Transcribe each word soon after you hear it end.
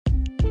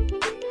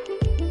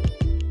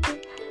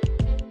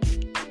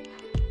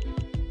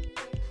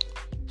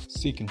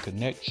seeking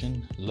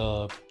connection,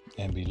 love,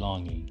 and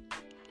belonging.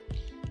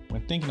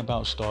 When thinking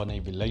about starting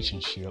a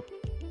relationship,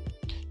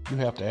 you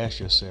have to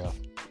ask yourself,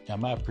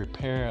 am I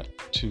prepared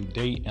to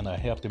date in a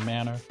healthy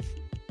manner?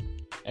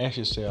 Ask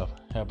yourself,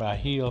 have I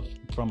healed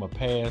from a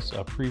past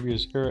or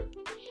previous hurt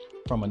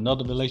from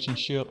another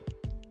relationship?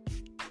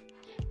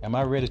 Am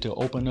I ready to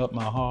open up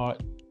my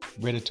heart,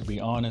 ready to be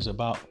honest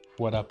about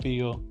what I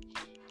feel,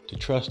 to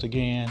trust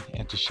again,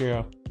 and to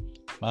share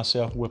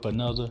myself with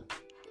another?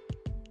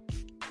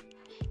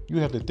 You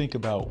have to think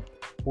about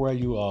where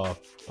you are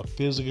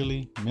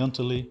physically,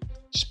 mentally,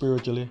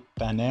 spiritually,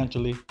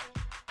 financially,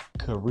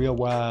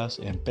 career-wise,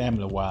 and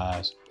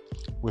family-wise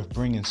with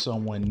bringing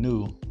someone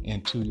new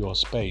into your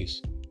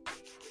space.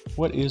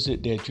 What is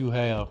it that you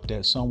have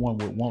that someone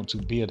would want to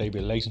build a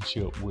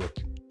relationship with?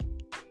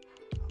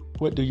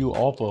 What do you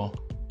offer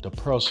the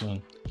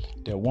person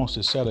that wants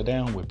to settle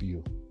down with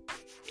you?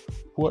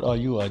 What are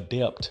you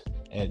adept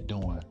at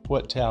doing?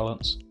 What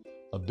talents,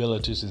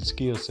 abilities, and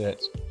skill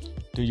sets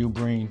do you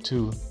bring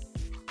to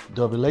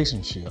the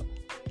relationship?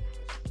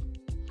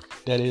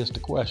 That is the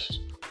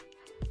question.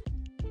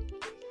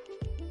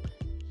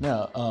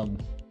 Now,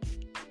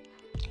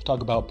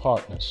 talk about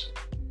partnerships.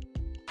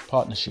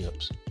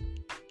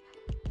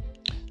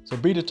 So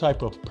be the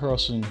type of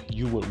person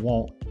you would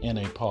want in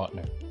a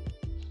partner.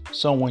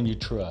 Someone you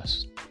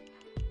trust.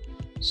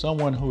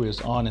 Someone who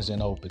is honest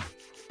and open.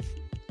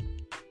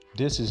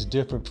 This is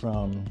different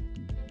from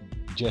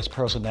just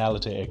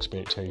personality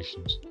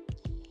expectations.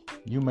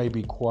 You may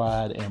be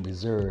quiet and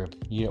reserved,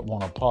 yet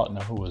want a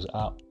partner who is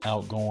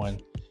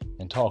outgoing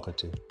and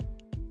talkative.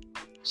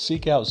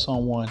 Seek out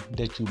someone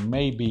that you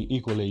may be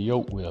equally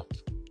yoked with.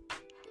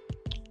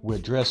 Will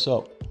dress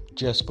up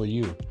just for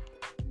you.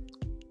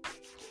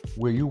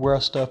 Will you wear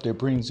stuff that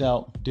brings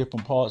out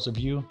different parts of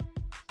you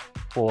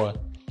for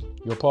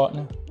your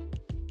partner?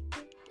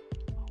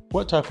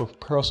 What type of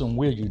person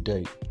will you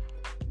date?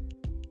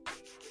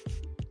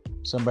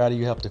 Somebody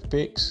you have to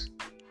fix?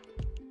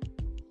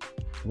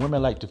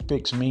 Women like to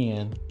fix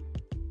men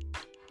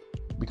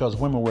because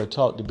women were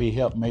taught to be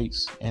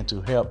helpmates and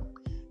to help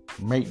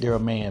make their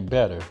man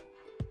better.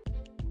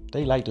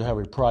 They like to have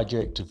a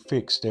project to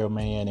fix their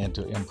man and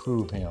to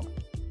improve him.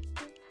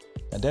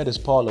 And that is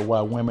partly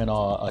why women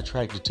are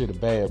attracted to the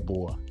bad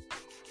boy,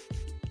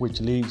 which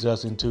leads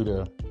us into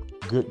the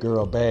good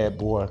girl, bad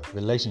boy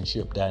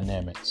relationship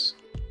dynamics.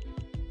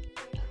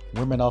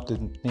 Women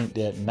often think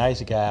that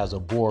nice guys are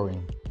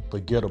boring,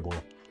 forgettable,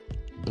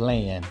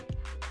 bland,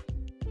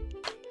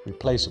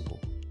 replaceable.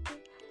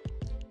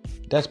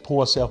 That's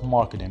poor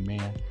self-marketing,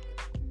 man.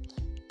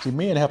 See,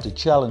 men have to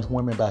challenge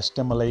women by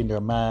stimulating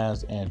their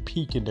minds and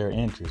piquing their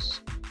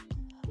interests.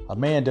 A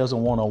man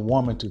doesn't want a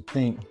woman to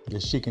think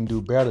that she can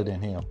do better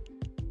than him.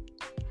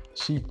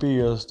 She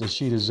feels that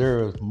she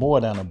deserves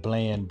more than a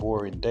bland,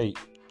 boring date.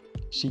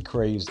 She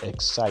craves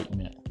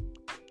excitement.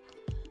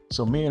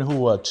 So men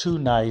who are too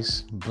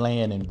nice,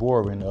 bland, and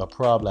boring are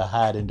probably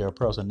hiding their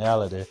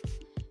personality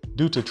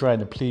due to trying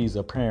to please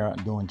a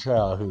parent during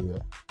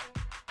childhood.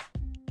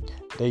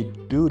 They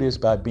do this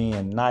by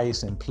being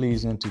nice and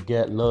pleasing to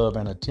get love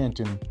and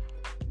attention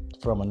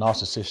from a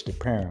narcissistic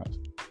parent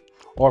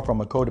or from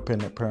a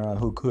codependent parent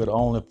who could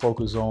only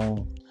focus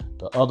on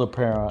the other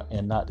parent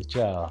and not the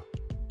child.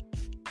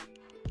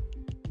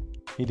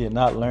 He did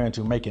not learn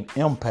to make an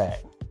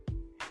impact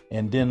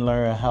and then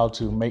learn how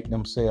to make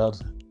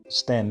themselves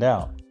stand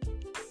out.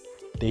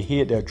 They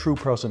hid their true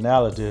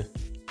personality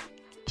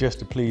just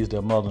to please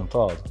their mother and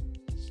father.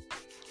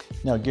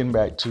 Now, getting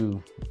back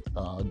to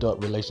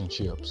adult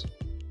relationships.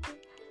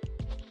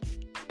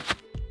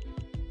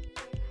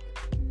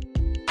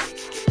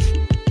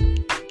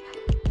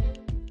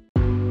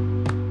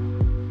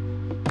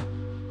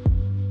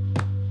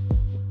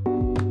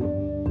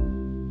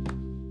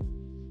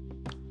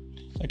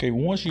 Okay,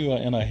 once you are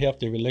in a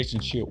healthy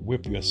relationship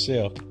with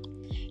yourself,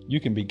 you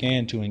can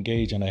begin to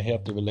engage in a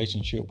healthy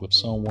relationship with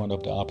someone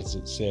of the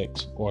opposite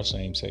sex or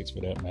same sex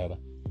for that matter,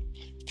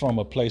 from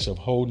a place of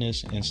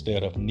wholeness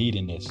instead of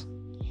neediness.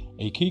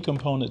 A key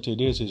component to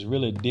this is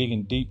really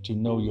digging deep to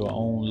know your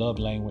own love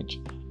language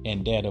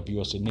and that of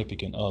your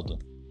significant other.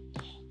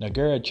 Now,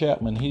 Gary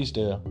Chapman, he's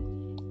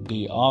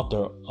the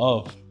author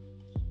of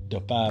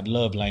the 5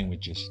 love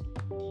languages.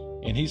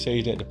 And he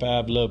says that the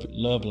 5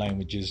 love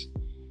languages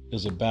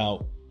is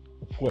about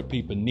what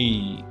people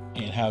need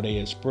and how they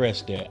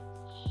express that.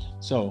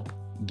 So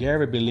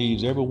Gary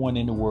believes everyone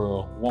in the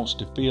world wants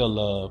to feel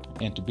love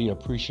and to be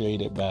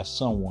appreciated by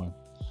someone,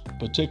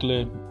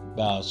 particularly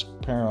by a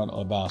parent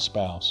or by a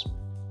spouse.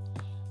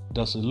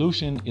 The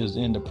solution is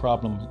in the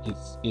problem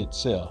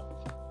itself.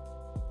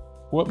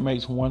 What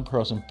makes one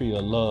person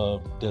feel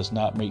loved does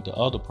not make the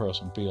other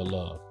person feel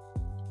loved.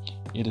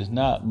 It is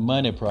not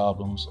money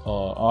problems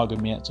or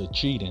arguments or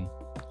cheating.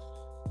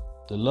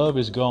 The love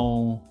is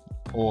gone,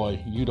 or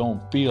you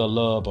don't feel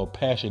love or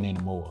passion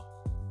anymore.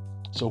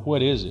 So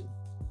what is it?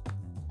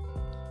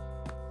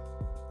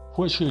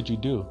 What should you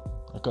do?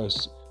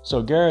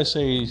 So Gary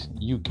says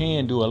you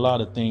can do a lot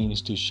of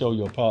things to show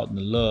your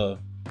partner love,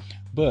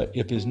 But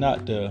if it's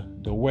not the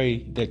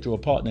way that your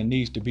partner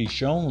needs to be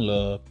shown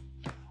love,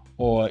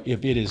 or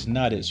if it is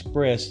not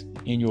expressed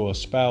in your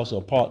spouse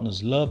or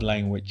partner's love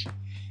language,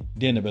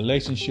 then the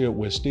relationship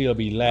will still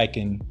be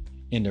lacking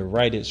in the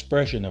right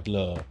expression of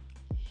love.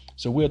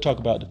 So we'll talk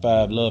about the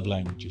 5 love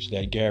languages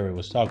that Gary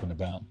was talking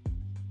about.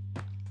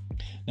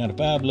 Now, the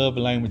 5 love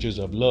languages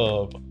of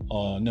love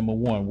are: number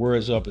 1,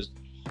 words of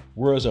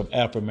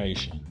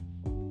affirmation.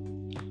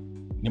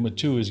 Number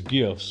 2 is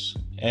gifts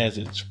as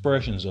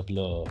expressions of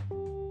love.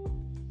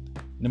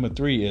 Number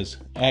 3 is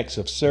acts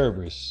of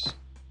service.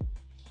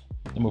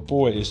 Number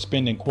 4 is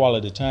spending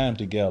quality time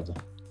together.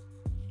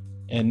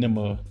 And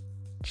number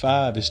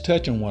 5 is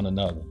touching one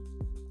another.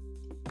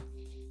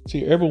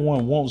 See,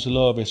 everyone wants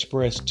love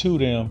expressed to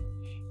them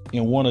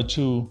in one or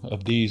two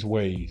of these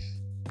ways.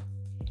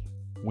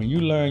 When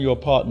you learn your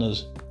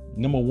partner's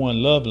number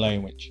 1 love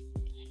language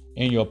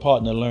and your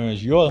partner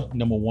learns your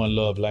number 1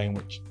 love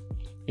language,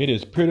 it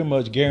is pretty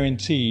much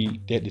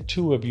guaranteed that the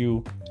two of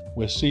you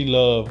will see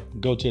love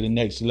go to the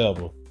next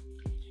level.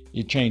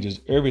 It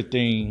changes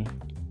everything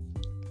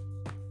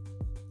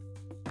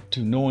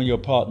to knowing your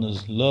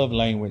partner's love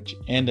language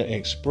and the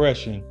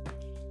expression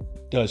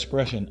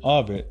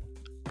of it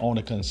on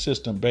a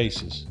consistent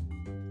basis.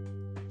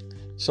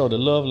 So the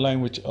love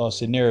language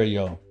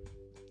scenario,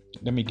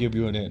 let me give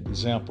you an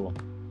example.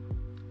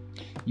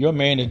 Your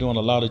man is doing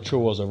a lot of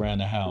chores around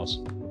the house,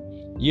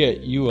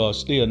 yet you are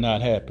still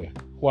not happy.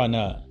 Why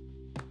not?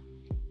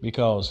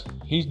 Because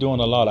he's doing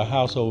a lot of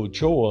household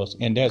chores,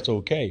 and that's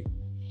okay.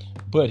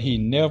 But he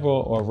never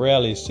or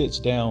rarely sits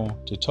down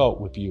to talk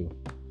with you.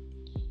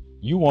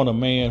 You want a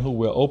man who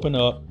will open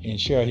up and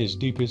share his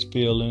deepest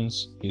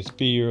feelings, his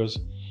fears,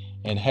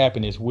 and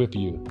happiness with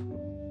you.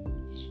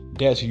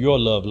 That's your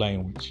love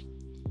language.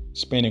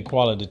 Spending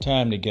quality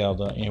time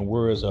together and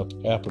words of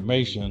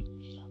affirmation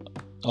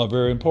are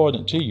very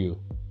important to you.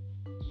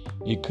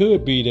 It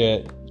could be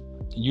that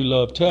you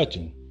love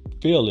touching,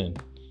 feeling,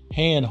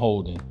 hand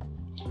holding,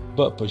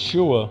 but for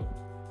sure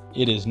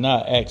it is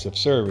not acts of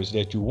service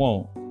that you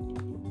want.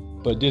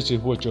 But this is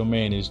what your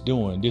man is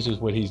doing. This is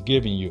what he's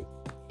giving you.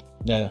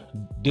 Now,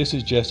 this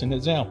is just an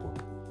example.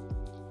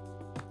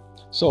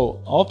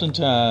 So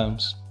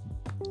oftentimes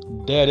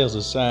that is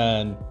a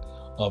sign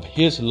of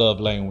his love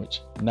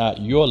language,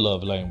 not your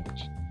love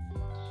language.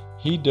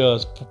 He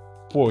does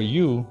for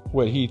you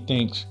what he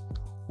thinks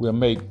will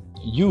make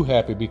you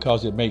happy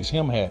because it makes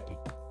him happy.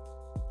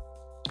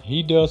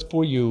 He does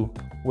for you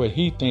what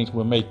he thinks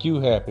will make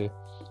you happy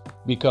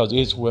because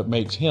it's what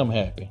makes him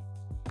happy.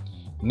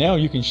 Now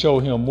you can show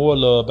him more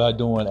love by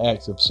doing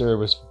acts of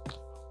service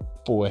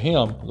for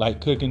him,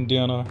 like cooking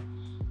dinner,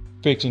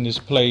 fixing his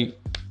plate,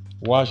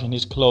 washing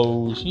his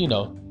clothes,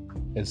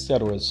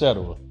 etc.,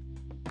 etc.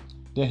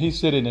 Then he's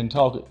sitting and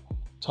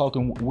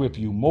talking with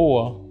you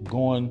more,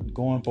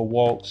 going for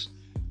walks,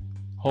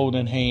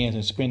 holding hands,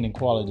 and spending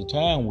quality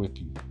time with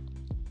you.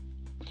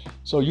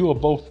 So you will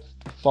both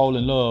fall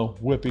in love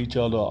with each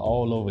other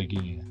all over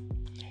again,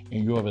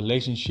 and your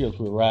relationships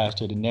will rise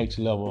to the next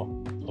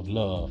level of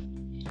love.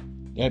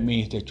 That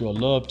means that your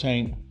love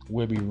tank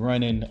will be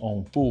running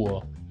on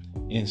full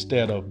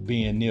instead of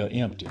being near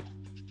empty.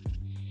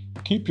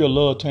 Keep your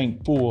love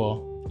tank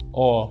full,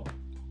 or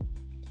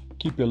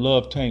keep your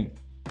love tank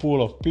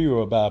full of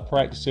fuel by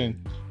practicing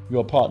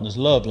your partner's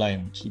love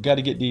language. You got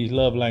to get these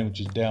love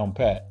languages down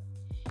pat.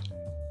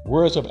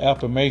 Words of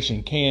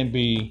affirmation can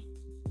be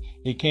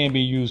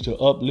used to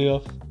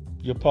uplift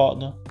your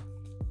partner,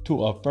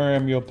 to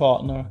affirm your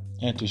partner,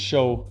 and to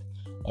show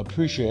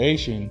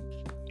appreciation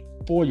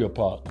for your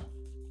partner.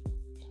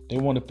 They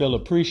want to feel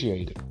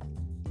appreciated.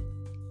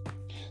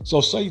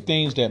 So say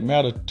things that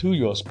matter to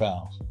your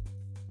spouse,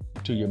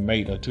 to your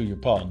mate, or to your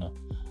partner,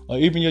 or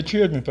even your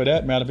children for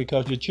that matter,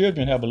 because your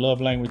children have a love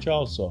language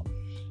also.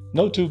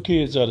 No two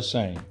kids are the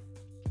same.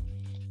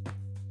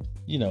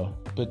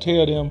 But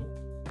tell them,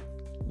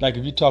 like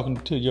if you're talking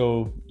to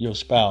your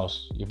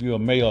spouse, if you're a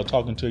male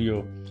talking to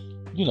your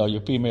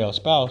female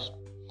spouse,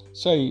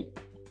 say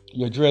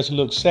your dress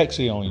looks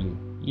sexy on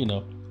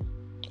you,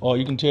 or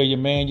you can tell your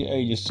man, hey,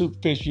 your suit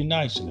fits you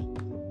nicely.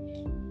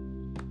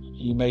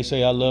 You may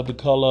say, I love the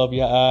color of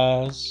your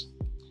eyes.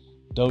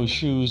 Those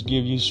shoes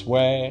give you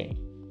swag.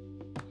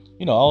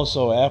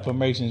 Also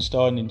affirmations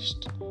stating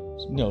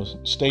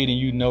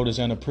you notice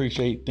and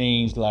appreciate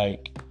things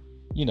like,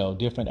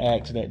 different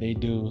acts that they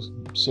do,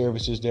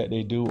 services that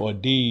they do, or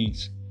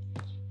deeds,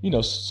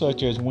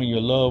 such as when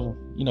your loved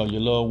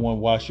one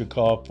washes your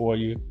car for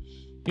you,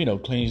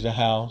 cleans the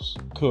house,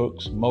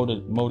 cooks, mow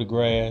the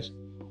grass,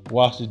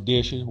 wash the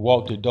dishes,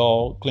 walk the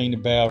dog, clean the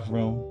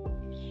bathroom.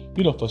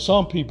 For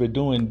some people,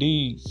 doing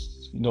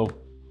deeds,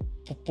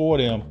 for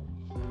them,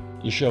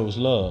 it shows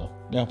love.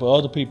 Now, for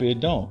other people, it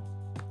don't.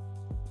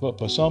 But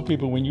for some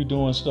people, when you're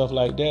doing stuff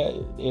like that,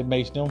 it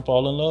makes them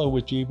fall in love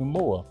with you even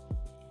more.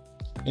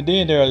 And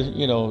then there are,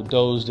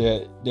 those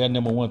that their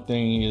number one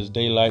thing is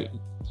they like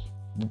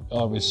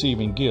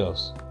receiving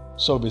gifts.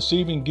 So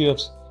receiving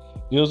gifts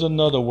is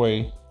another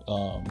way.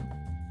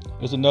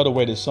 Is another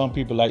way that some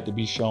people like to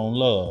be shown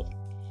love.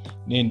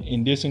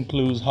 And this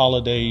includes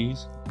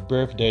holidays,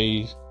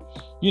 birthdays,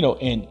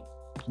 and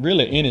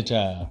really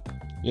anytime.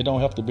 It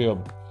don't have to be a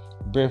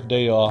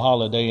birthday or a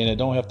holiday, and it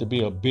don't have to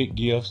be a big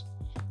gift.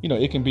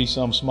 It can be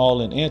something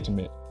small and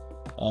intimate,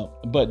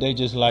 but they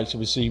just like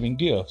receiving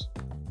gifts.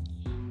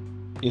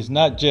 It's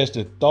not just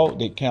the thought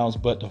that counts,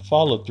 but the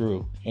follow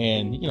through.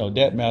 And,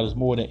 that matters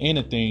more than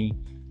anything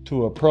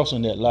to a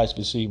person that likes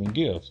receiving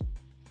gifts.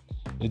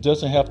 It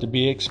doesn't have to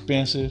be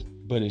expensive,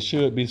 but it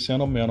should be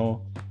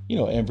sentimental,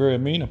 and very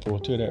meaningful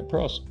to that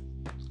person.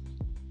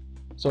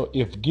 So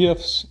if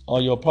gifts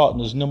are your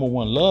partner's number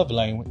one love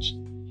language,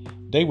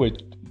 they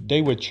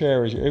would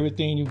cherish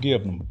everything you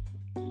give them.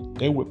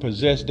 They would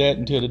possess that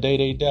until the day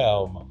they die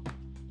almost.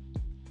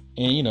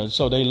 And,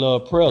 so they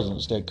love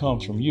presence that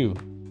comes from you.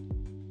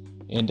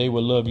 And they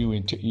will love you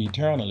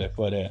eternally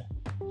for that.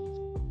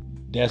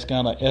 That's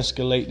gonna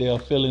escalate their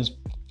feelings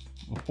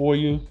for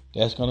you.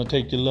 That's gonna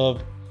take your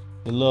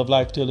love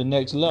life to the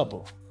next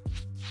level.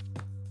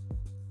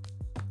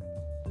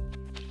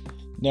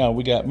 Now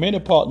we got many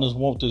partners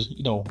want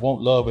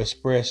love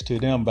expressed to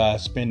them by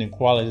spending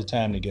quality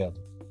time together,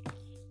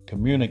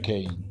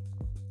 communicating,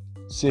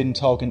 sitting,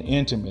 talking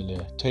intimately,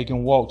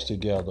 taking walks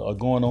together, or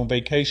going on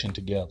vacation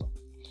together.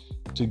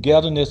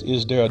 Togetherness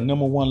is their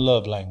number one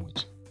love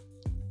language.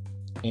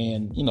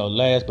 And,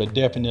 last but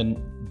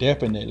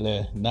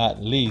definitely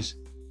not least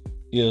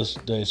is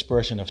the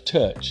expression of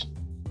touch.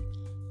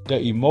 The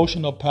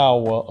emotional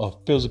power of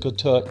physical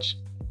touch,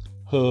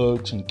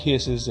 hugs and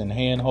kisses and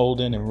hand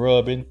holding and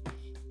rubbing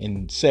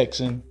and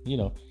sexing.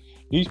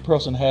 Each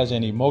person has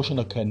an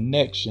emotional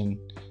connection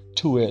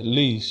to at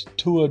least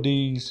two of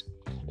these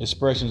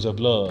expressions of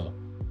love.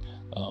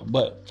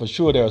 But for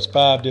sure, there's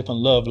 5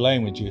 different love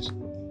languages.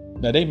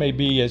 Now, they may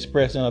be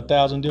expressed in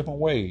 1,000 different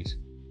ways,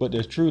 but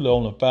there's truly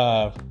only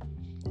 5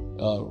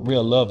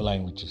 real love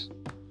languages.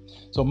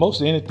 So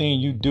most anything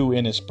you do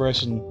in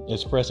expressing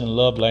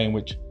love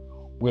language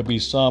will be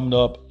summed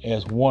up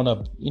as one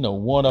of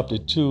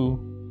the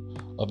 2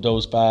 of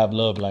those 5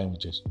 love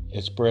languages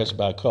expressed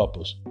by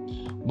couples.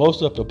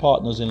 Most of the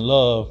partners in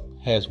love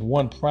has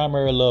one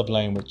primary love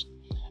language,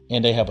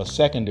 and they have a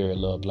secondary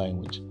love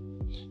language.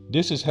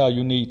 This is how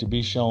you need to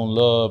be shown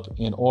love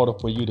in order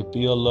for you to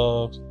feel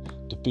loved,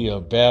 to feel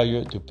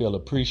valued, to feel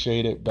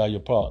appreciated by your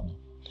partner.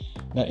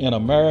 Now, in a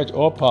marriage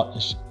or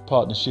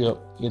partnership,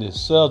 it is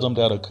seldom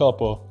that a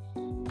couple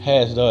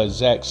has the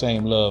exact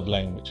same love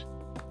language.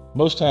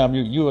 Most time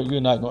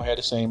you're not going to have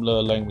the same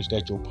love language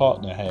that your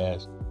partner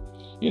has,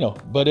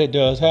 but it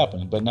does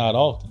happen, but not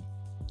often.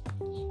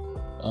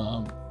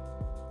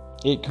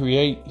 It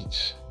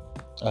creates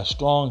a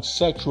strong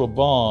sexual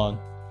bond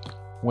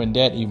when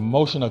that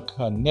emotional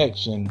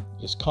connection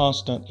is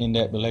constant in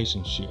that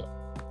relationship.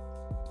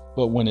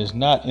 But when it's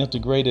not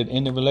integrated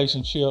in the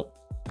relationship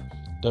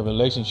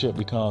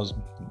becomes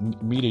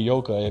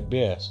mediocre at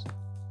best.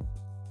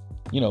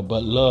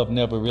 But love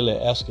never really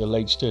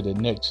escalates to the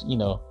next,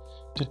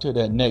 to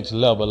that next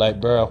level,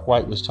 like Barry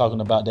White was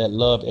talking about, that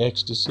love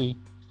ecstasy.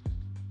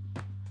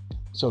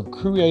 So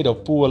create a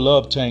full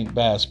love tank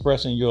by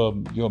expressing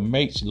your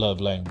mate's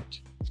love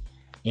language,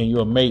 and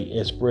your mate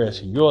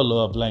express your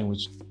love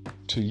language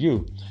to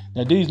you.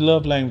 Now, these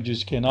love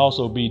languages can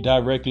also be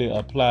directly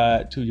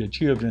applied to your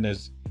children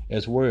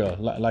as well.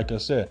 Like I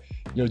said,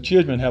 your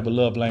children have a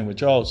love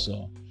language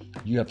also.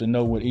 You have to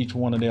know what each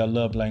one of their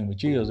love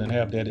language is and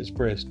have that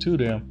expressed to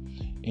them.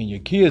 And your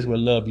kids will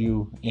love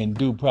you and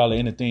do probably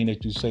anything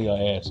that you say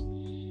or ask.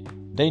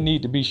 They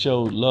need to be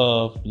showed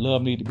love.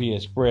 Love need to be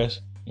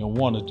expressed in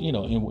one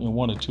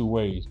or two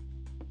ways.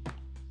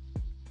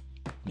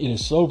 It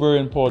is so very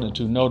important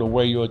to know the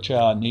way your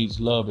child needs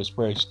love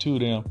expressed to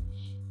them.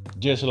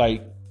 Just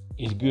like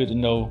it's good to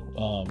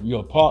know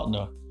your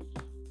partner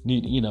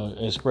need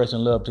expressing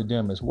love to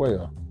them as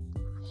well.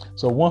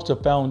 So once the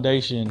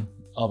foundation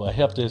of a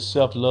healthy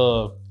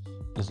self-love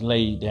is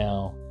laid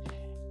down,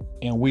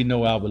 and we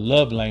know our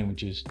love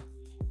languages,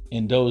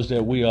 and those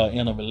that we are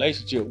in a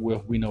relationship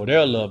with, we know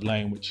their love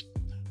language,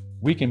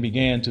 we can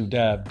begin to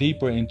dive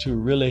deeper into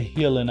really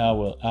healing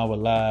our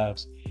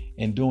lives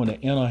and doing the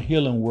inner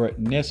healing work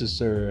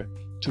necessary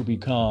to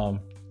become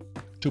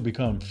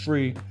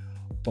free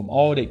from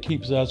all that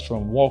keeps us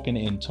from walking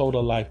in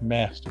total life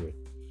mastery.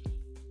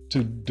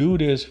 To do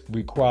this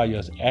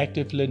requires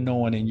actively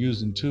knowing and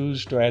using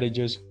tools,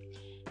 strategies,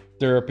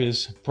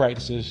 therapies,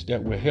 practices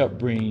that will help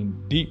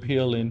bring deep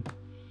healing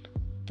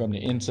from the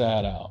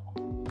inside out.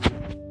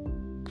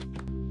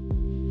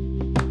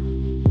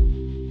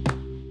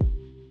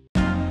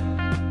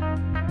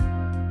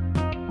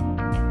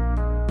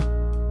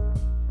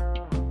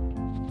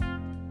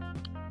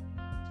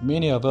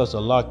 Many of us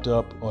are locked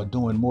up or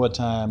doing more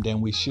time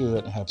than we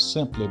should have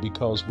simply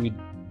because we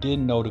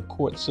didn't know the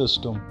court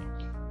system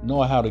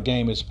nor how the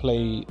game is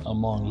played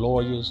among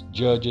lawyers,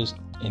 judges,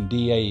 and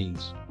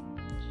DAs.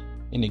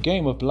 In the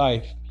game of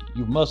life,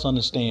 you must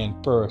understand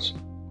first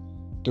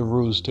the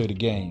rules to the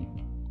game.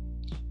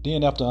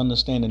 Then, after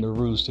understanding the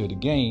rules to the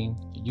game,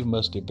 you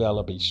must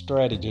develop a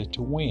strategy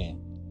to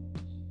win.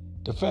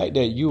 The fact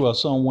that you or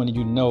someone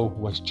you know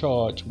was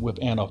charged with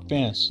an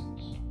offense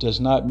does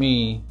not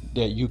mean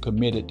that you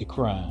committed the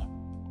crime.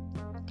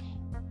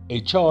 A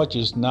charge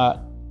is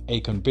not a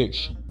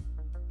conviction.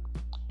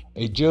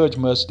 A judge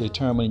must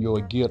determine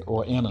your guilt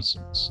or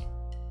innocence.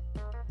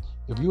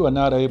 If you are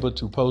not able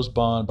to post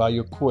bond by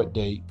your court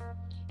date,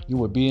 you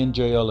will be in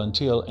jail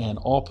until an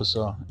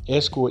officer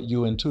escorts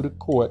you into the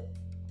court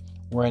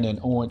wearing an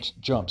orange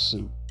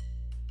jumpsuit.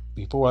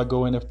 Before I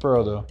go any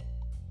further,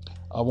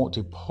 I want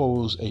to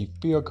pose a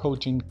fear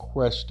coaching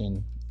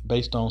question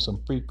based on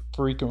some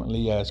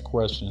frequently asked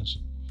questions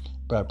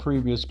by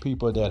previous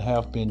people that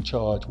have been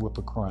charged with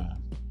a crime.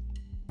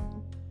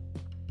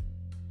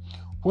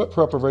 What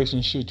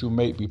preparation should you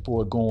make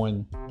before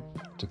going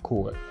to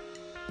court?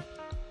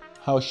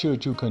 How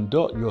should you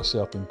conduct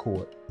yourself in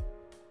court?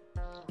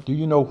 Do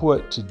you know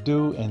what to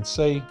do and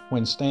say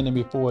when standing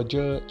before a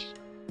judge?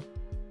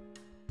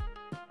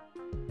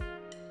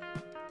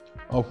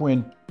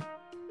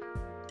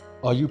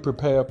 Are you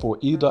prepared for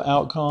either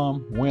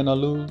outcome, win or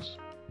lose?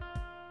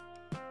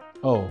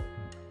 Oh,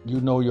 you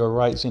know your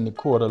rights in the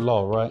court of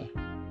law, right?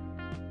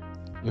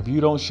 If you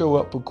don't show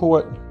up for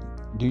court,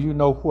 do you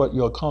know what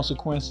your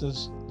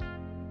consequences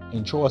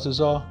and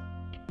choices are?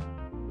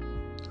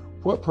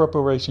 What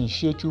preparation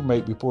should you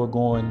make before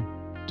going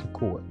to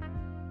court?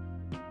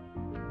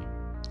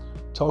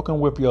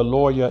 Talking with your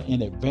lawyer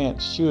in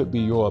advance should be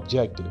your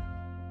objective,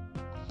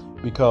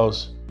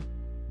 because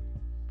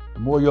the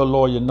more your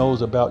lawyer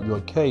knows about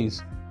your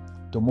case,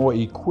 the more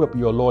equipped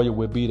your lawyer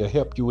will be to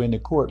help you in the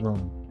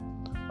courtroom.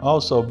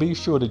 Also, be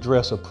sure to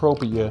dress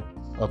appropriately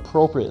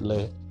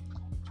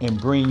and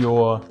bring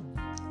your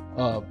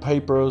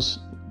papers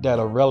that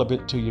are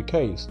relevant to your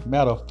case.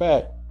 Matter of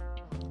fact,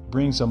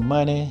 bring some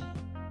money,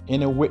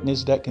 any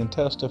witness that can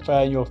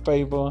testify in your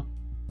favor,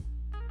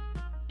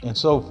 and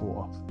so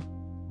forth.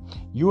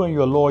 You and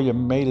your lawyer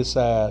may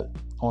decide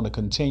on a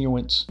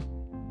continuance,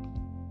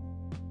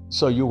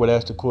 so you would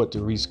ask the court to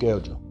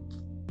reschedule.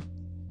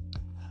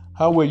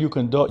 How will you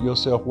conduct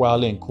yourself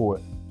while in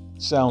court?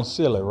 Sounds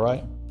silly,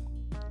 right?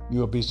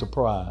 You'll be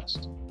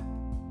surprised.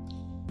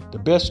 The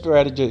best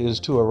strategy is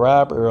to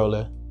arrive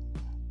early,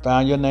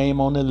 find your name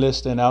on the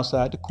listing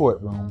outside the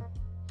courtroom,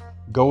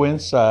 go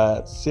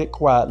inside, sit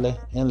quietly,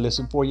 and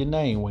listen for your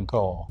name when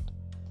called.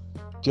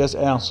 Just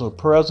answer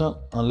present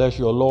unless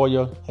your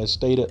lawyer has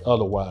stated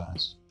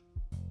otherwise.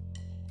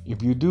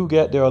 If you do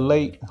get there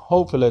late,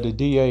 hopefully the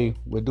DA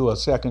will do a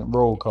second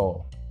roll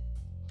call.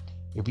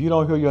 If you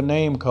don't hear your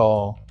name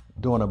called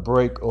during a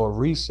break or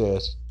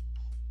recess,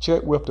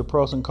 check with the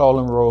person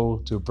calling roll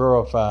to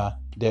verify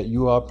that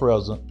you are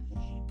present,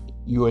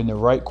 you're in the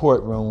right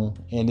courtroom,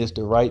 and it's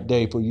the right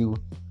day for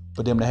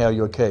them to have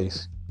your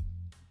case.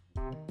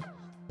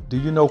 Do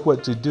you know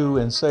what to do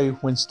and say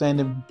when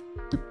standing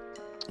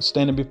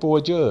before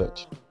a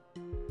judge?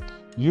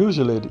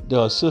 Usually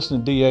the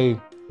assistant DA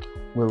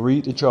will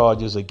read the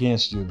charges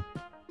against you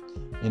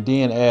and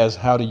then ask,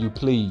 how do you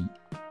plead?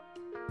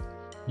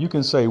 You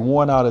can say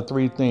one out of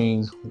three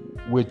things,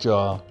 which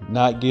are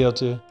not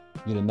guilty,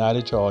 you deny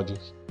the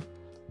charges,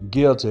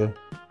 guilty,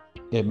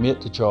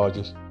 admit the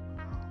charges,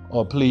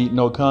 or plead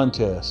no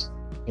contest,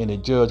 and the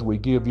judge will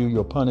give you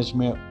your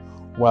punishment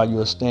while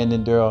you're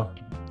standing there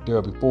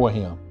before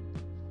him.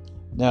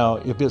 Now,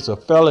 if it's a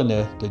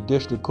felony, the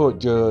district court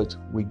judge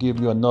will give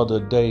you another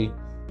day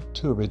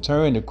to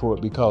return to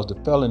court because the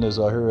felonies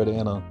are heard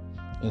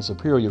in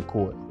superior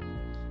court.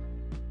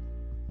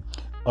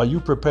 Are you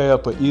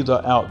prepared for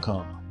either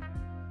outcome?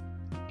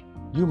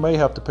 You may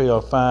have to pay a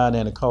fine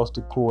and a cost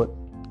to court.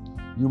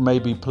 You may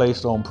be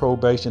placed on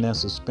probation and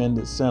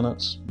suspended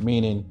sentence,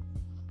 meaning,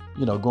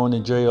 going to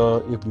jail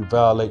if you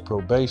violate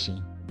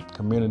probation,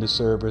 community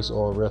service,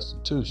 or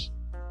restitution.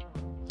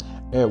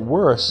 At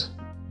worst,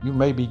 you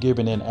may be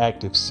given an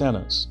active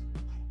sentence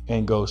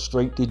and go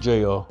straight to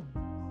jail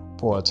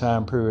for a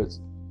time period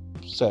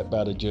set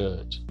by the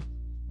judge.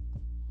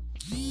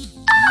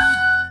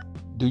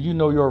 Do you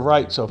know your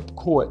rights of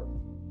court?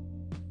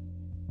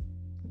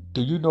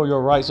 Do you know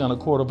your rights in a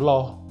court of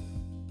law?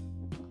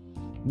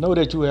 Know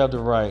that you have the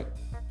right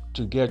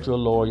to get your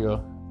lawyer,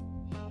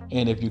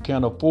 and if you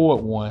can't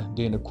afford one,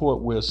 then the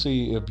court will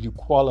see if you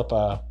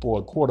qualify for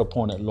a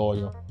court-appointed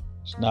lawyer.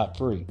 It's not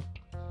free.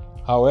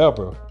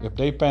 However, if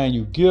they find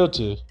you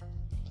guilty,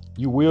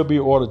 you will be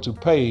ordered to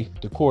pay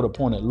the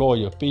court-appointed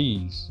lawyer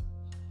fees,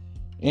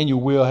 and you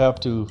will have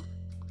to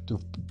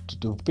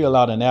fill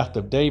out an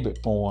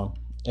affidavit form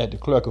at the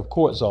clerk of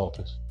court's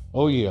office.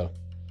 Oh yeah,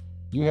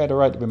 you had the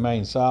right to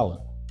remain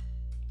silent.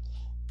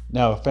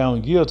 Now, if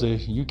found guilty,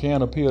 you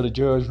can appeal the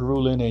judge's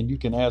ruling and you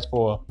can ask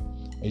for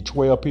a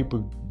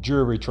 12-people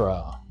jury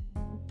trial.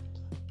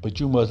 But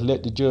you must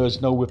let the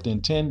judge know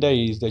within 10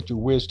 days that you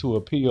wish to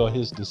appeal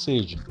his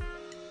decision.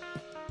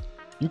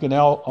 You can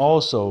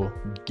also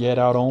get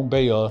out on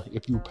bail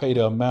if you pay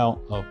the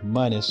amount of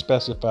money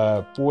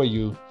specified for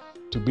you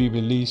to be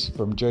released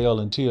from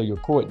jail until your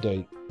court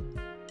date.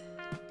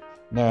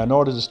 Now, in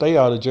order to stay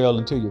out of jail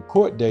until your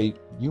court date,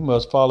 you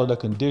must follow the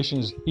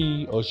conditions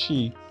he or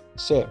she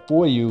set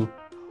for you,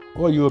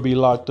 or you will be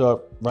locked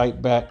up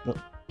right back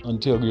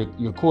until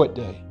your court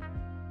day.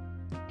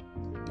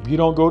 If you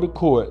don't go to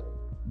court,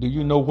 Do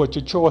you know what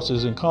your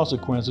choices and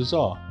consequences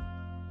are?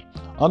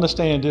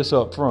 Understand this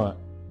up front.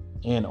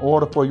 An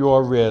order for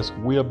your arrest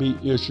will be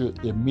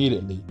issued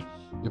immediately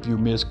if you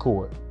miss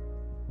court.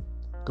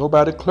 Go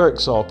by the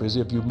clerk's office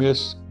if you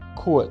miss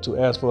court to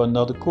ask for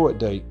another court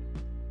date.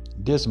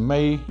 This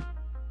may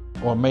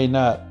or may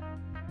not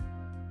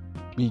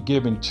be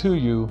given to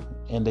you,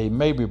 and they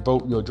may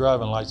revoke your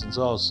driving license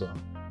also.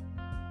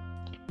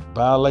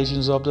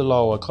 Violations of the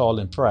law are called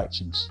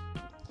infractions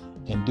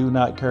and do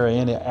not carry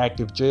any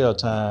active jail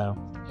time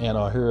and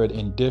are heard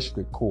in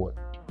district court.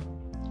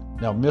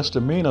 Now,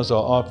 misdemeanors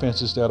are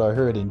offenses that are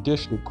heard in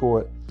district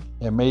court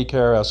and may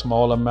carry a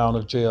small amount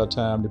of jail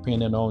time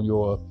depending on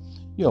your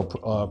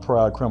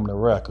prior criminal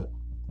record.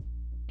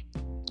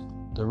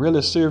 The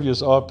really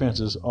serious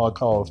offenses are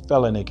called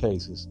felony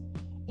cases,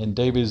 and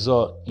they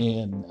result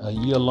in a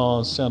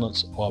year-long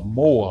sentence or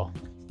more,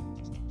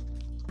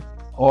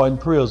 or in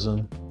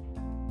prison,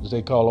 as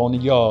they call on the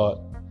yard.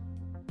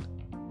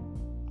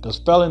 Because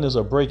felonies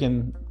are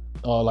breaking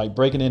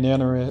and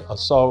entering,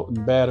 assault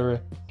and battery,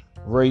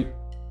 rape,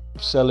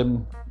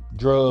 selling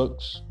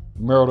drugs,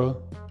 murder,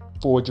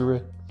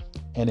 forgery,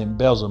 and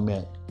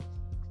embezzlement.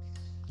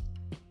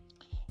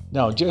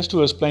 Now, just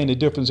to explain the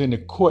difference in the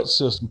court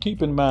system,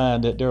 keep in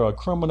mind that there are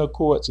criminal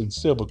courts and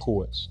civil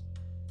courts.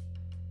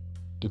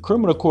 The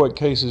criminal court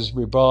cases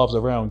revolves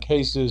around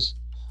cases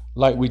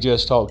like we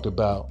just talked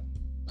about.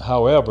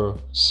 However,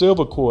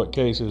 civil court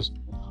cases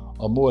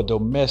are more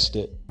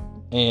domestic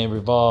and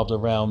revolve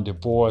around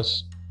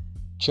divorce,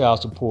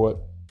 child support,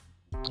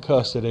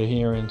 custody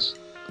hearings,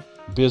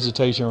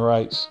 visitation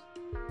rights,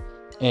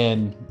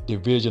 and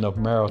division of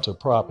marital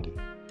property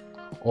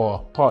or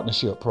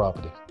partnership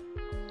property.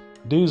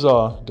 These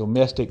are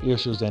domestic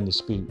issues and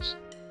disputes.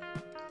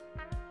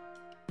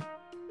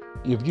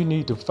 If you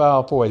need to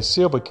file for a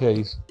civil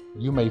case,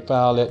 you may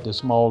file at the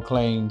small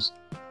claims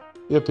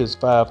if it's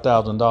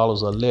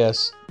 $5,000 or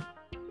less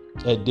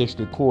at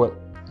district court,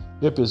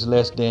 if it's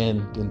less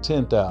than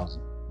 $10,000.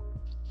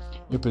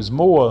 If it's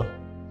more,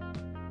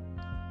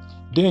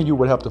 then you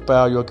would have to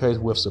file your case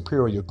with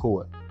Superior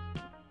Court.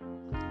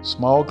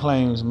 Small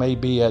claims may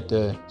be at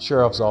the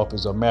sheriff's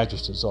office or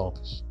magistrate's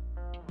office.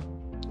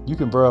 You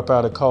can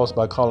verify the cost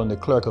by calling the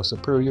clerk of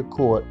Superior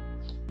Court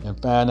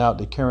and find out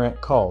the current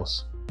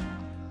cost.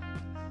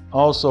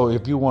 Also,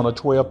 if you want a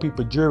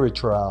 12-people jury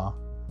trial,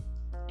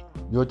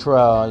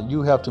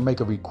 you have to make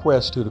a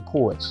request to the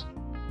courts.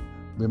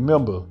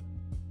 Remember,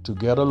 to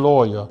get a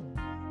lawyer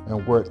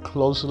and work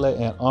closely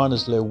and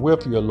honestly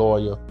with your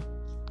lawyer,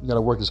 you got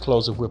to work as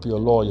closely with your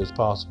lawyer as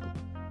possible.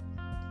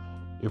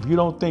 If you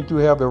don't think you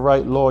have the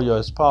right lawyer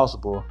as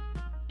possible,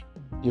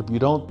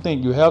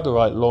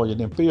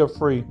 then feel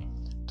free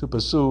to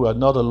pursue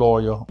another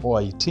lawyer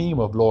or a team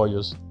of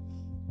lawyers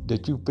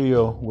that you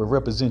feel will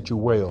represent you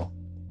well.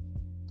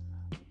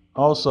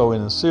 Also,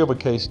 in the civil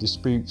case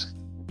disputes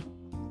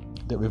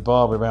that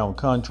revolve around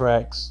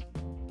contracts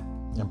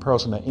and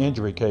personal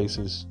injury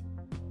cases,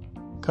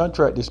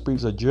 contract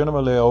disputes are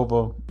generally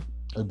over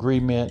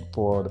agreement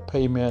for the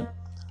payment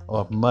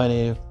of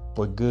money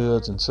for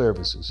goods and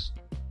services.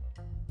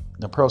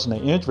 The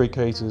personal injury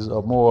cases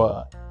are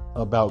more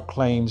about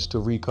claims to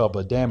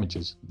recover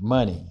damages,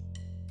 money,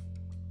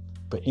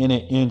 for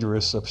any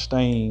injury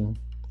sustained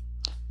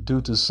due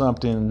to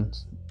something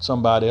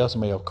somebody else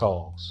may have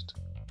caused.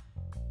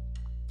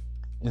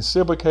 In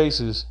civil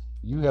cases,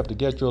 you have to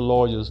get your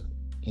lawyers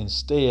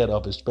instead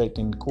of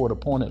expecting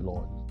court-appointed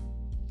lawyers.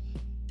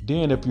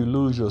 Then if you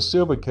lose your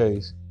civil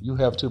case, you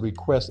have to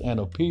request an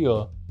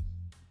appeal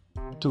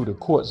to the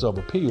courts of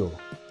appeal.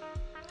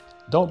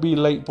 Don't be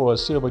late for a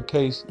civil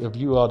case if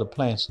you are the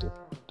plaintiff,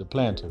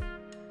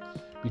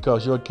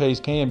 because your case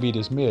can be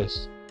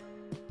dismissed.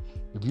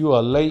 If you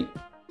are late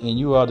and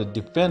you are the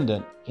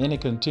defendant and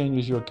it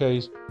continues your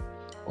case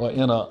or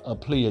in a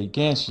plea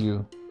against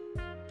you,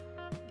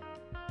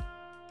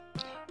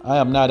 I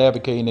am not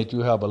advocating that you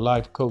have a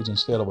life coach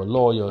instead of a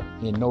lawyer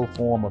in no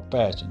form or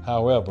fashion.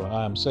 However,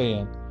 I am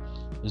saying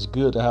it's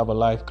good to have a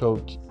life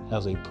coach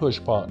as a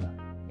push partner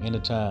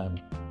anytime.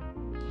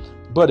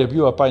 But if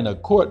you are fighting a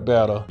court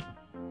battle,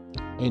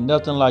 ain't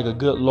nothing like a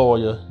good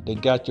lawyer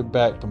that got your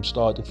back from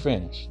start to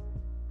finish.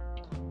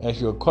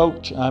 As your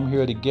coach, I'm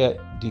here to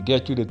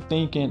get you to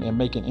thinking and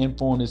making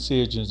informed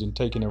decisions and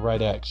taking the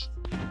right action.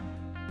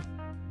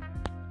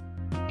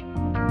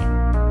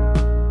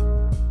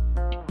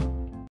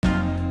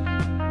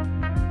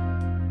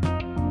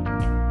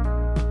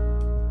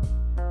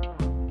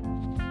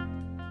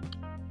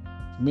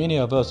 Many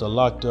of us are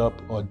locked up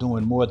or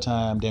doing more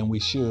time than we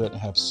should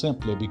have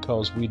simply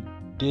because we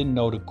didn't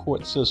know the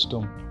court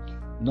system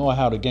nor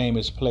how the game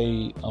is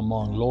played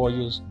among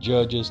lawyers,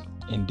 judges,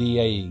 and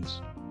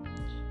DAs.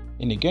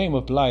 In the game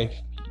of life,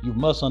 you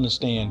must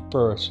understand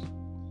first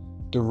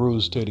the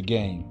rules to the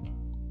game.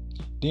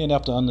 Then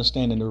after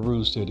understanding the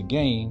rules to the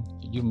game,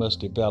 you must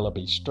develop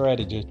a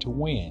strategy to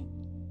win.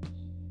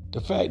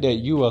 The fact that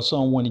you or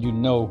someone you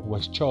know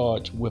was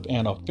charged with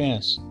an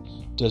offense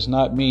does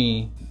not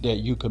mean that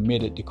you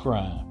committed the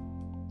crime.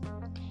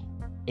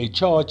 A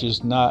charge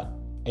is not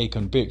a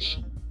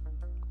conviction.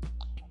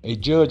 A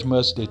judge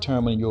must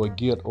determine your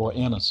guilt or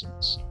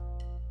innocence.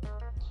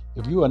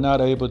 If you are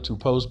not able to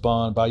post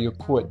bond by your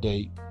court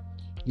date,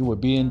 you will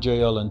be in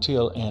jail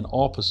until an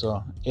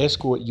officer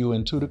escorts you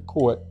into the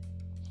court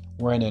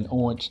wearing an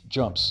orange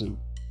jumpsuit.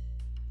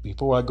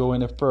 Before I go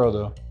any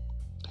further,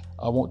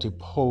 I want to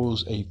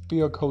pose a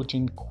fear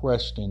coaching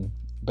question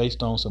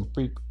based on some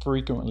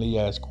frequently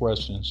asked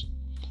questions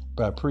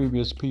by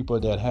previous people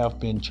that have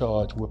been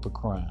charged with a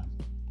crime.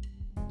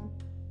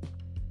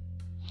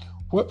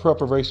 What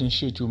preparation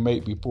should you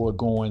make before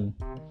going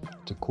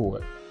to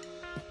court?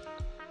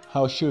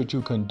 How should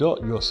you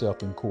conduct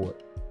yourself in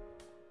court?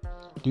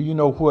 Do you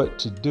know what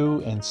to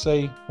do and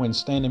say when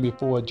standing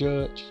before a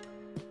judge?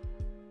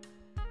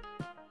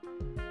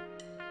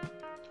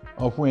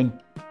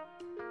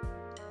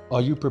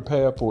 Are you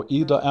prepared for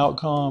either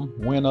outcome,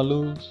 win or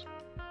lose?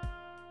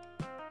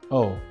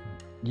 Oh,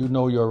 you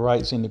know your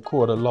rights in the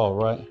court of law,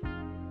 right?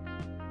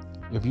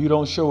 If you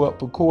don't show up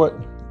for court,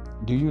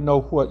 do you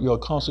know what your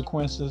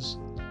consequences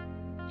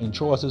and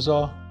choices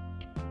are?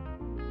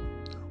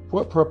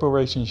 What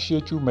preparation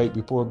should you make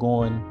before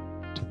going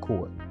to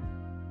court?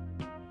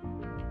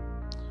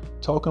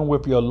 Talking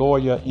with your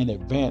lawyer in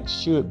advance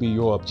should be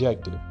your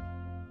objective,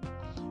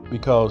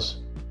 because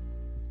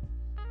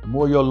the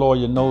more your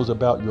lawyer knows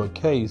about your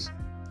case,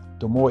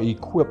 the more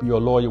equipped your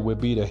lawyer will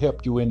be to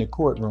help you in the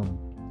courtroom.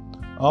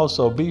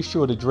 Also, be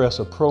sure to dress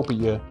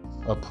appropriately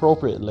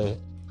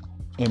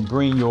and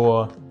bring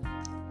your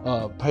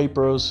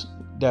papers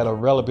that are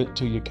relevant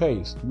to your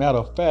case. Matter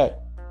of fact,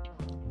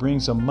 bring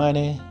some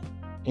money,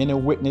 any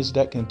witness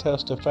that can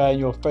testify in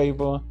your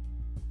favor,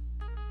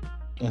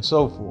 and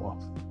so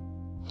forth.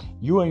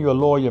 You and your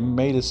lawyer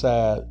may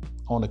decide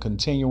on a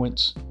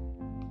continuance,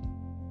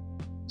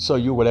 so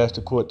you would ask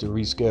the court to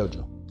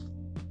reschedule.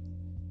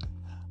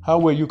 How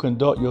will you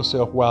conduct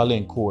yourself while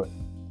in court?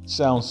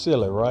 Sounds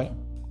silly, right?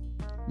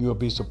 You'll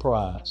be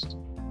surprised.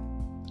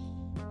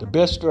 The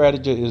best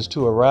strategy is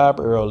to arrive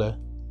early,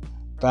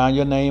 find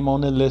your name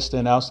on the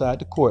listing outside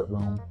the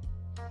courtroom,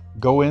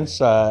 go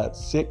inside,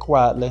 sit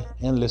quietly,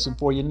 and listen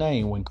for your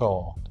name when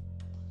called.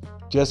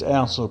 Just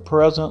answer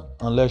present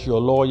unless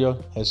your lawyer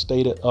has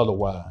stated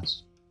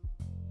otherwise.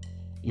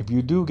 If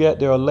you do get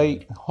there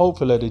late,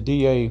 hopefully the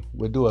DA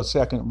will do a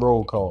second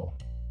roll call.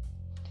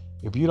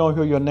 If you don't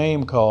hear your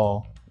name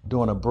called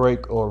during a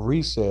break or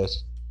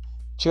recess,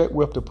 check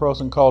with the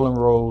person calling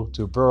roll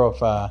to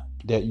verify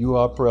that you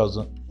are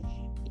present,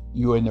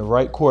 you're in the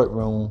right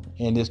courtroom,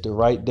 and it's the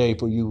right day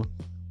for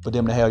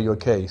them to have your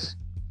case.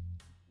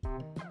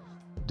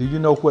 Do you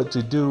know what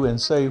to do and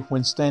say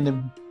when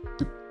standing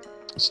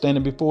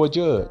before a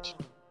judge?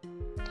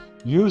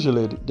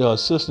 Usually the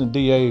assistant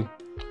DA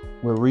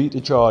will read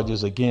the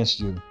charges against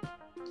you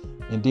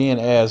and then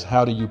ask,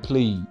 how do you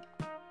plead?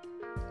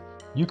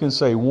 You can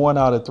say one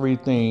out of three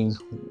things,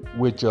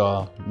 which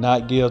are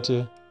not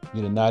guilty,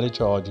 you deny the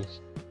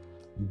charges,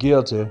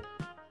 guilty,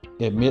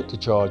 admit the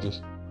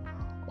charges,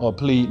 or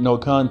plead no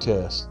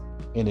contest,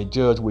 and the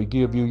judge will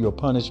give you your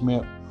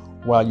punishment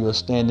while you're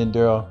standing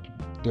there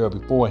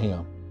before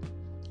him.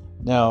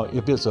 Now,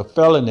 if it's a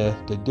felony,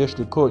 the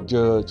district court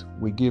judge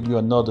will give you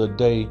another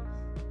day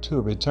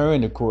to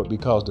return to court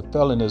because the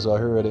felonies are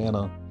heard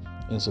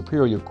in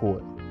superior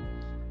court.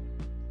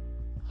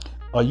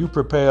 Are you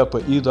prepared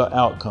for either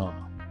outcome?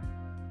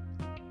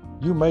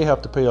 You may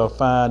have to pay a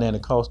fine and a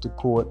cost to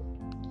court.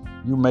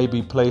 You may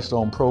be placed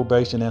on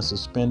probation and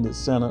suspended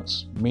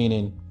sentence,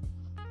 meaning,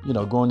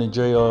 going to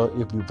jail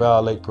if you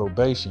violate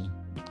probation,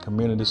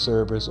 community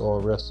service,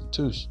 or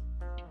restitution.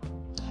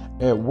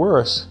 At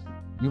worst,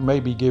 you may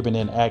be given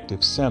an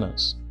active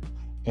sentence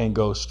and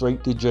go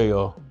straight to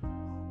jail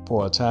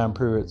for a time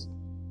period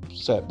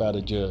set by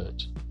the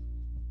judge.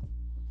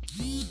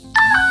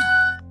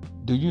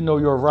 Do you know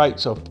your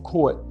rights of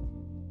court?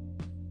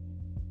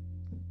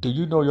 Do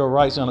you know your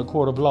rights in a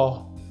court of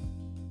law?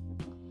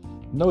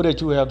 Know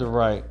that you have the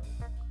right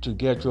to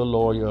get your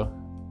lawyer,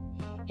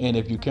 and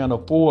if you can't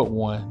afford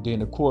one, then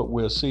the court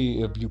will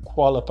see if you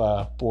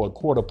qualify for a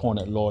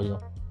court-appointed lawyer.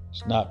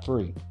 It's not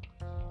free.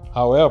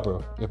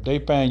 However, if they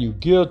find you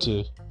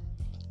guilty,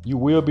 you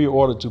will be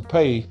ordered to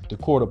pay the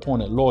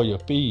court-appointed lawyer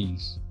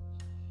fees,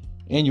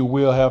 and you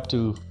will have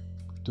to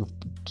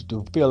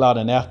fill out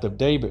an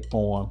affidavit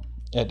form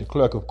at the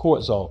clerk of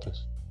court's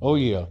office. Oh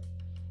yeah,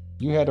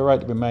 you had the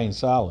right to remain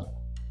silent.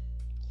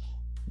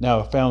 Now,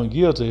 if found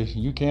guilty,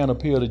 you can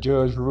appeal the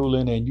judge's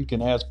ruling and you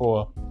can ask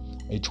for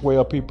a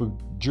 12-people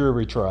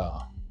jury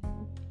trial.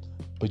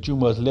 But you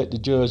must let the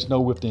judge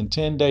know within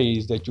 10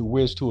 days that you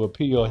wish to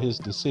appeal his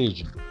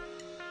decision.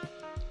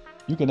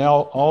 You can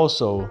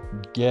also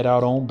get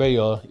out on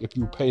bail if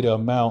you pay the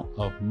amount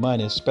of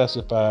money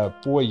specified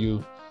for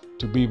you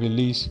to be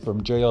released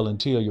from jail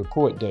until your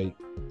court date.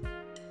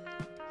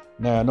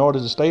 Now, in order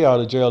to stay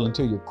out of jail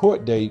until your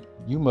court date,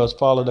 you must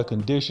follow the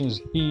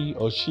conditions he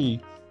or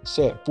she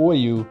set for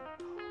you,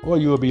 or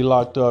you will be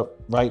locked up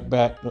right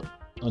back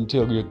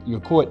until your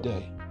court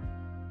day.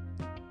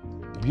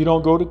 If you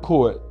don't go to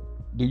court,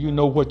 do you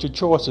know what your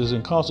choices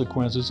and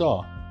consequences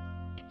are?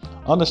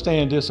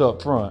 Understand this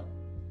up front.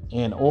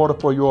 an order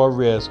for your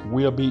arrest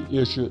will be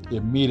issued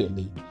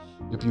immediately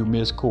if you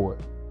miss court.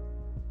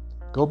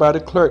 Go by the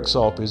clerk's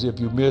office if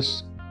you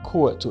miss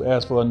court to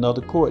ask for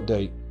another court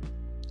date.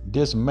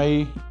 This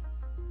may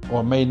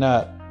or may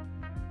not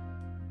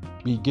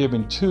be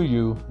given to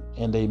you,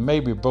 and they may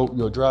revoke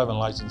your driving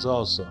license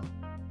also.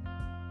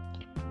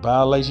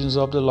 Violations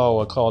of the law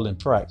are called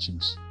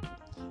infractions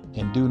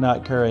and do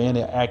not carry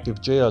any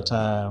active jail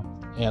time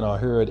and are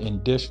heard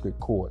in district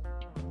court.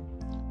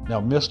 Now,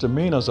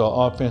 misdemeanors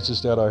are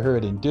offenses that are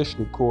heard in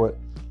district court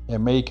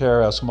and may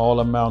carry a small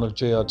amount of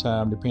jail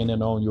time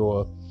depending on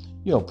your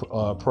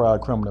prior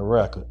criminal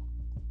record.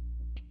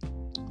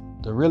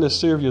 The really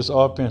serious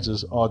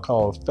offenses are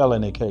called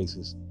felony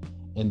cases,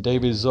 and they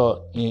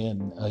result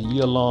in a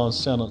year-long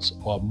sentence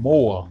or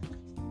more,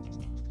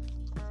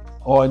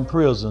 or in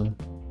prison,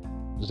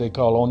 as they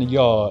call on the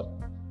yard.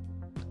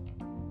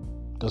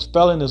 Because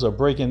felonies are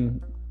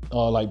breaking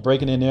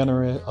and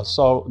entering,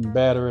 assault and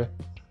battery,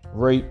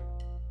 rape,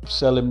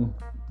 selling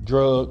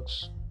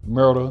drugs,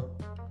 murder,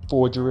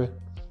 forgery,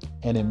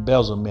 and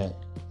embezzlement.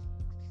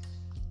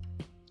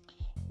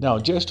 Now,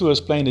 just to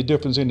explain the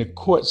difference in the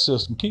court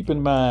system, keep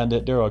in mind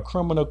that there are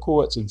criminal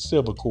courts and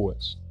civil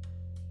courts.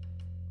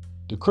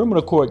 The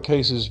criminal court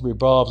cases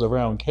revolves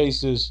around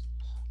cases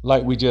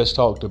like we just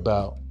talked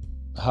about.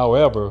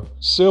 However,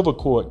 civil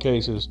court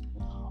cases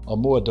are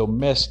more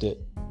domestic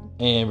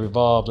and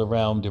revolve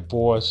around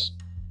divorce,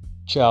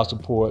 child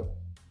support,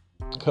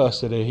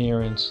 custody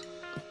hearings,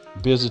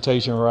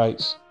 visitation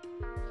rights,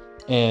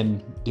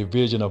 and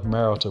division of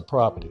marital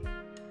property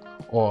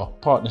or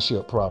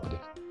partnership property.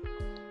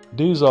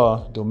 These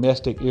are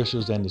domestic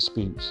issues and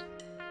disputes.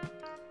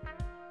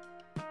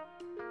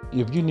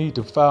 If you need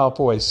to file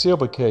for a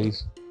civil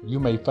case, you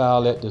may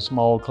file at the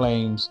small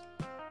claims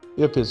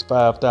if it's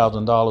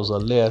 $5,000 or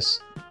less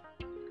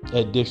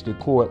at district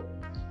court,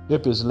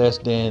 if it's less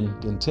than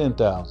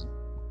 $10,000.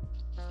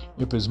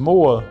 If it's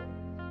more,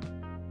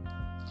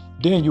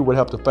 then you would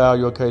have to file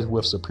your case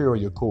with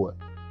Superior Court.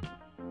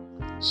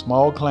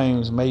 Small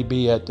claims may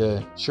be at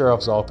the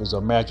sheriff's office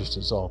or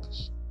magistrate's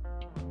office.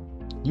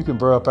 You can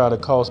verify the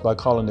cost by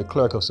calling the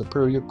clerk of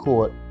Superior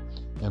Court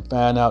and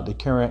find out the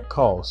current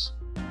cost.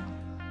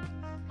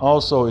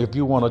 Also, if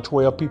you want a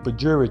 12-people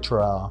jury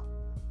trial,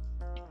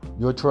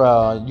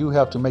 you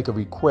have to make a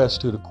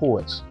request to the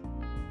courts.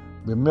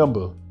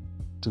 Remember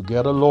to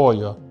get a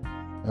lawyer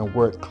and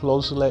work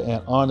closely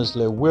and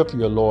honestly with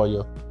your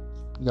lawyer.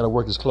 You got to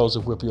work as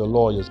closely with your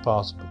lawyer as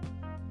possible.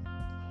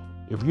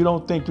 If you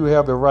don't think you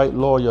have the right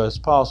lawyer as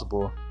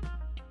possible,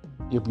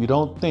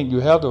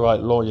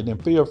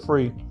 then feel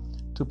free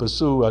to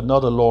pursue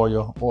another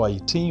lawyer or a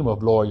team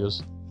of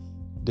lawyers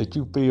that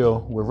you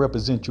feel will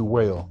represent you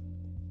well.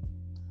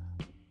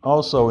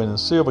 Also, in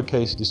civil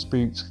case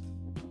disputes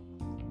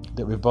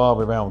that revolve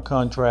around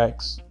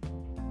contracts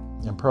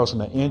and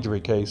personal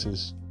injury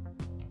cases,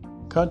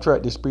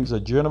 contract disputes are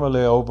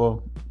generally over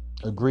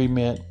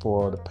agreement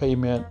for the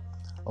payment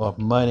of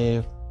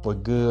money for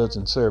goods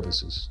and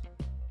services.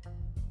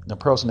 Now,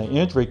 personal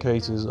injury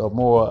cases are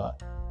more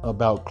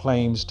about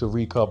claims to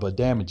recover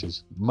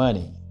damages,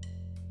 money,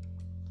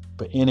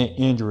 for any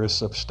injury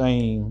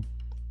sustained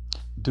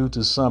due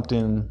to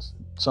something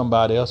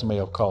somebody else may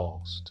have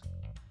caused.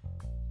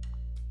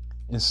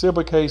 In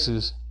civil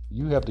cases,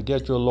 you have to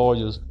get your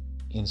lawyers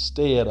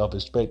instead of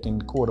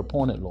expecting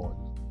court-appointed lawyers.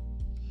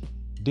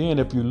 Then,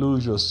 if you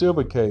lose your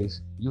civil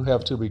case, you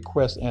have to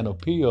request an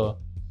appeal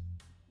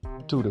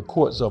to the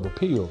courts of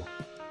appeal.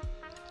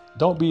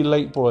 Don't be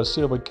late for a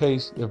civil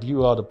case if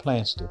you are the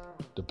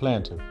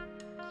plaintiff,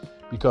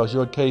 because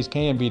your case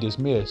can be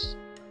dismissed.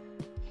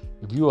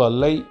 If you are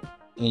late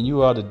and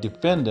you are the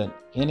defendant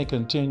and it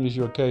continues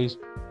your case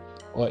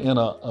or in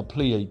a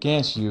plea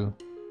against you,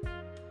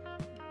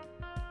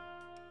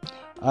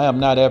 I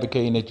am not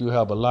advocating that you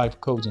have a life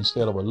coach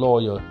instead of a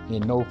lawyer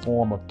in no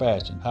form or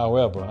fashion.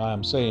 However, I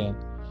am saying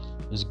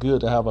it's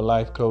good to have a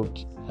life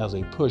coach as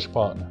a push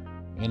partner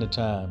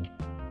anytime.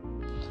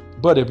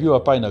 But if you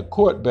are fighting a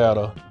court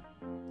battle,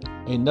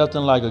 ain't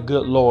nothing like a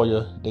good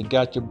lawyer that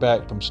got your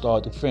back from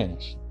start to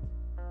finish.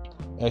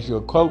 As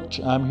your coach,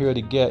 I'm here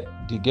to get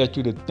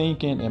you to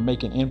thinking and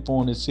making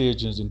informed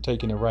decisions and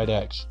taking the right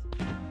action.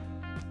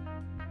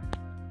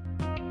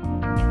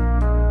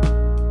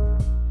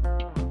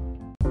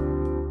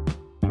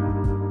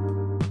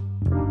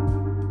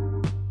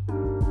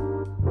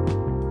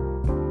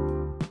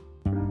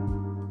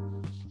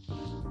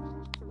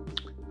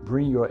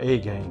 Bring your A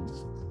game.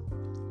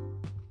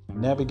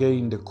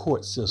 Navigating the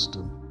court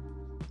system.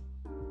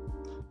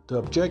 The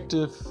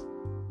objective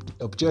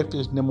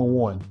number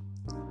one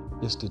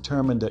is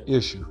determine the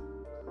issue.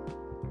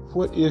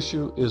 What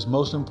issue is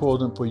most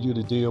important for you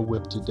to deal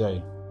with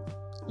today?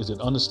 Is it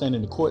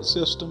understanding the court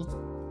system?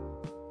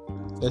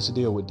 Let's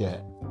deal with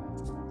that.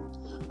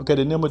 Okay,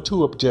 the number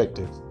two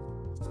objective.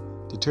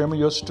 Determine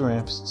your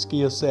strengths,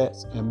 skill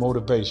sets, and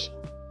motivation.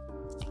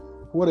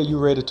 What are you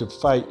ready to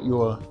fight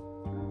your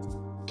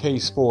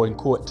case for in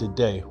court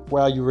today?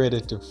 Why are you ready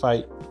to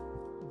fight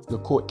your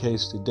court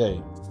case today?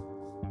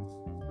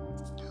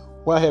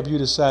 Why have you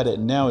decided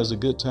now is a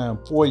good time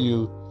for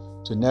you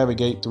to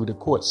navigate through the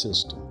court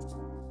system?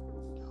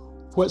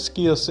 What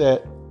skill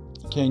set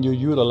can you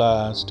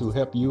utilize to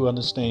help you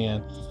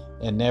understand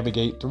and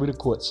navigate through the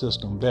court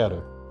system better?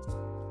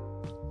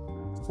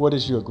 What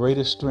is your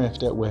greatest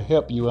strength that will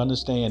help you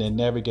understand and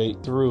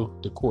navigate through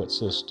the court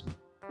system?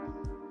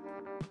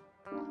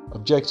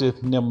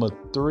 Objective number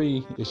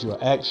 3 is your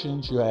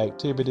actions, your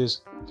activities,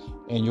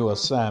 and your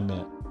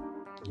assignment.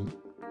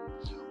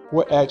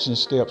 What action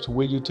steps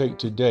will you take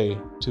today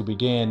to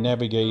begin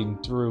navigating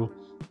through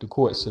the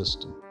court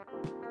system?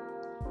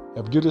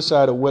 Have you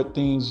decided what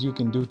things you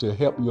can do to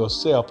help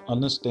yourself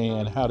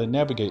understand how to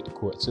navigate the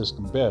court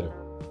system better?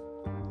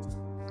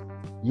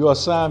 Your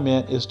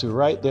assignment is to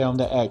write down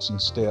the action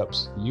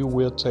steps you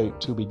will take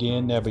to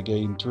begin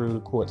navigating through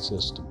the court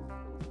system.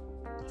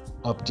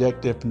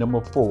 Objective number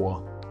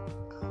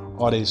 4.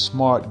 Are they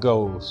SMART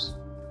goals?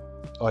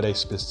 Are they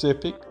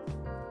specific?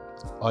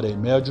 Are they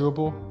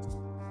measurable?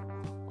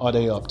 Are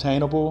they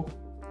obtainable?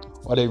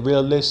 Are they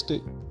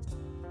realistic?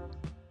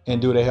 And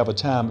do they have a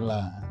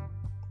timeline?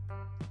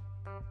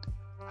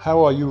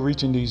 How are you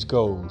reaching these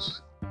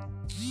goals?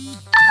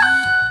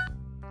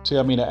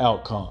 Tell me the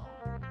outcome.